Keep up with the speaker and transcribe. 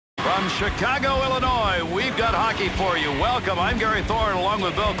Chicago, Illinois, we've got hockey for you. Welcome. I'm Gary Thorne along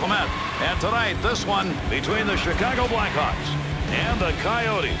with Bill Clement. And tonight, this one between the Chicago Blackhawks and the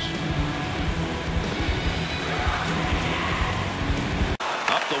Coyotes.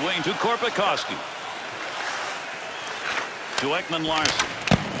 Up the wing to Korpikoski. To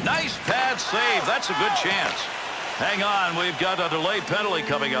Ekman-Larsson. Nice pad save. That's a good chance. Hang on. We've got a delayed penalty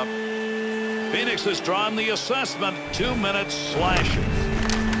coming up. Phoenix has drawn the assessment. 2 minutes slashing.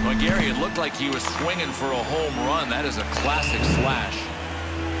 Well, Gary, it looked like he was swinging for a home run. That is a classic slash.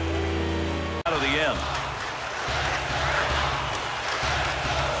 Out of the end.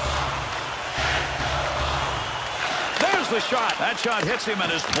 There's the shot. That shot hits him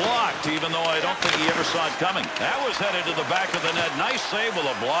and is blocked, even though I don't think he ever saw it coming. That was headed to the back of the net. Nice save with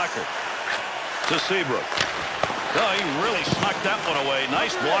a blocker. To Seabrook. Oh, he really snuck that one away.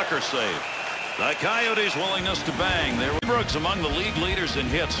 Nice blocker save. The Coyotes' willingness to bang. Seabrook's among the league leaders in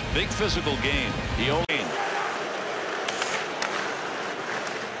hits. Big physical game. The only.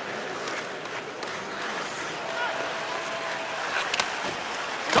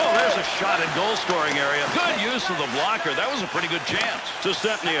 Oh, there's a shot in goal scoring area. Good use of the blocker. That was a pretty good chance. To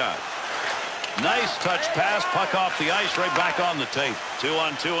Stepniak. Nice touch pass. Puck off the ice. Right back on the tape.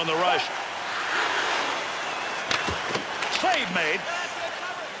 2-on-2 in the rush. Save made.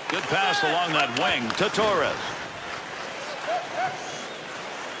 Good pass along that wing to Torres.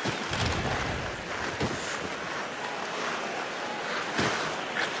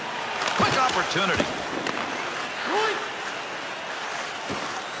 Quick opportunity.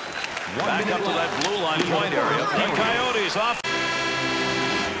 Back up to that blue line point area. The Coyotes off.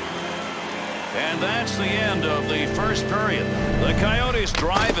 And that's the end of the first period. The Coyotes'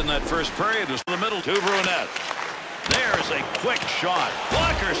 drive in that first period was in the middle to Brunette. There's a quick shot.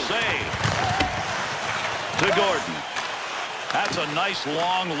 Blocker save. To Gordon. That's a nice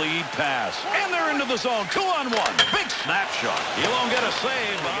long lead pass. And they're into the zone. 2-on-1. Big snapshot. He won't get a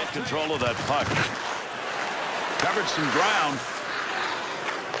save. Get control of that puck. Covered some ground.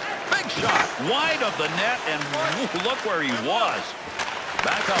 Big shot. Wide of the net. And look where he was.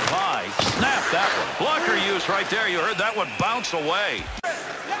 Back up high. Snap that one. Blocker use right there. You heard that one bounce away.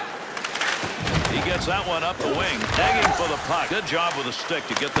 He gets that one up the wing. Tagging for the puck. Good job with the stick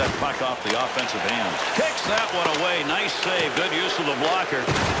to get that puck off the offensive hands. Kicks that one away. Nice save. Good use of the blocker.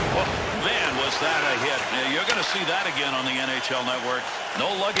 Oh, man, was that a hit. Now, you're going to see that again on the NHL Network. No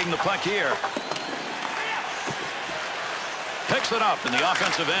lugging the puck here. Picks it up in the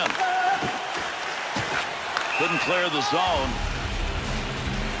offensive end. Couldn't clear the zone.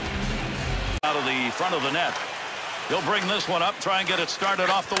 Out of the front of the net. He'll bring this one up, try and get it started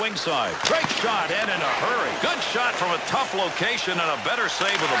off the wing side. Great shot and in a hurry. Good shot from a tough location and a better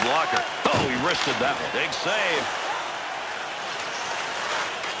save with a blocker. Oh, he wristed that one. Big save.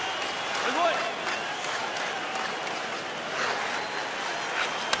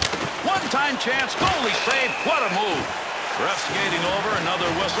 One-time chance. Goalie save. What a move. Ref skating over. Another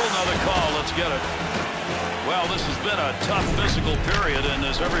whistle, another call. Let's get it. Well, this has been a tough physical period, and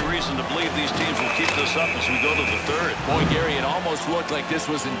there's every reason to believe these teams will keep this up as we go to the third. Boy, Gary, it almost looked like this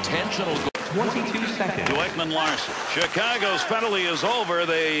was intentional. 22 seconds. To Ekman-Larsson. Chicago's penalty is over.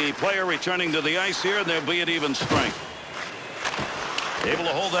 The player returning to the ice here, and they'll be at even strength. Able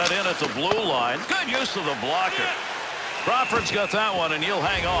to hold that in at the blue line. Good use of the blocker. Crawford's got that one, and he'll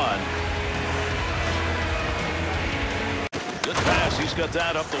hang on. Good pass. He's got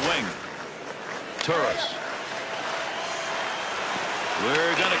that up the wing. Torres.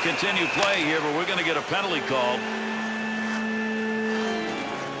 We're going to continue play here, but we're going to get a penalty call.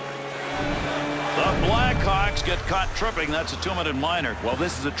 The Blackhawks get caught tripping. That's a 2-minute minor. Well,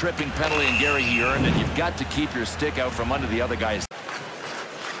 this is a tripping penalty, and Gary, he earned it. You've got to keep your stick out from under the other guys.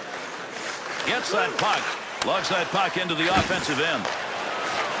 Gets that puck. Lugs that puck into the offensive end.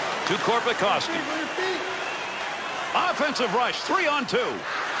 To Korpikoski. Offensive rush. 3-on-2.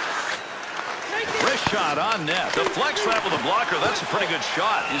 Wrist shot on net. Deflects that with a blocker. That's a pretty good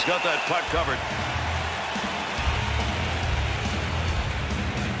shot. He's got that puck covered.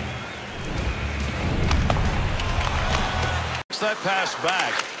 Takes that pass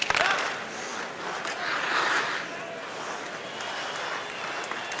back.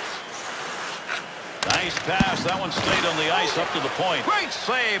 Nice pass. That one stayed on the ice up to the point. Great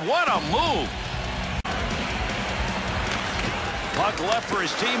save. What a move. Puck left for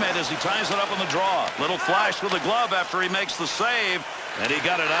his teammate as he ties it up on the draw. Little flash with the glove after he makes the save. And he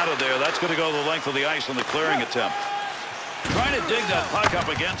got it out of there. That's going to go the length of the ice on the clearing attempt. Trying to dig that puck up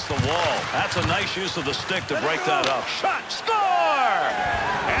against the wall. That's a nice use of the stick to break that up. Shot. Score!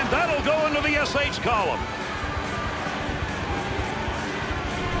 And that'll go into the SH column.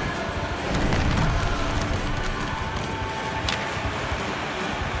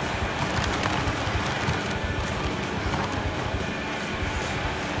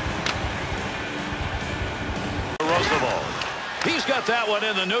 got that one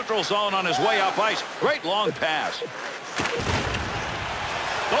in the neutral zone on his way up ice. Great long pass.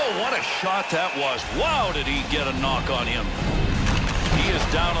 Oh, what a shot that was. Wow, did he get a knock on him. He is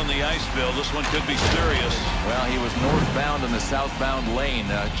down on the ice, Bill. This one could be serious. Well, he was northbound in the southbound lane.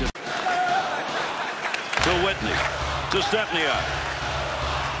 Just to Whitney. To Stepniak.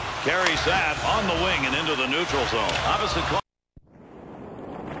 Carries that on the wing and into the neutral zone. Opposite corner.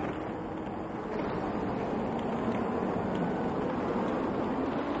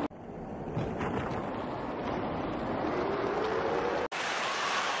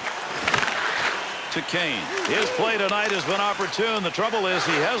 To Kane. His play tonight has been opportune. The trouble is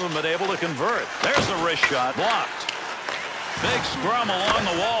he hasn't been able to convert. There's the wrist shot. Blocked. Big scrum along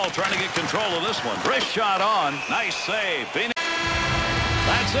the wall trying to get control of this one. Wrist shot on. Nice save. Phoenix.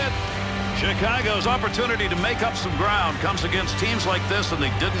 That's it. Chicago's opportunity to make up some ground comes against teams like this, and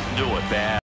they didn't do it. Bad.